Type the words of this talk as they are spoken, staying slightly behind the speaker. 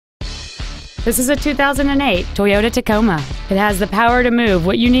This is a 2008 Toyota Tacoma. It has the power to move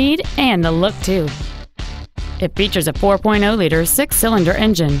what you need and the look too. It features a 4.0-liter six-cylinder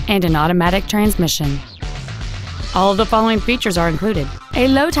engine and an automatic transmission. All of the following features are included: a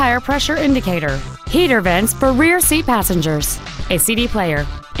low tire pressure indicator, heater vents for rear seat passengers, a CD player,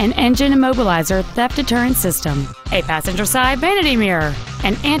 an engine immobilizer theft deterrent system, a passenger side vanity mirror,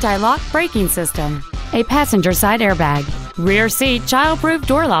 an anti-lock braking system, a passenger side airbag, rear seat child-proof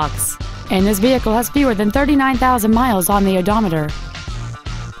door locks, and this vehicle has fewer than 39,000 miles on the odometer.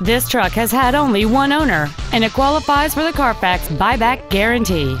 This truck has had only one owner, and it qualifies for the Carfax buyback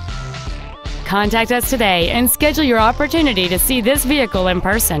guarantee. Contact us today and schedule your opportunity to see this vehicle in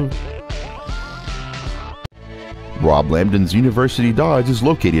person. Rob Lambdin's University Dodge is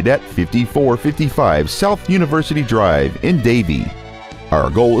located at 5455 South University Drive in Davie. Our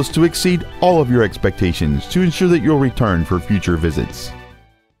goal is to exceed all of your expectations to ensure that you'll return for future visits.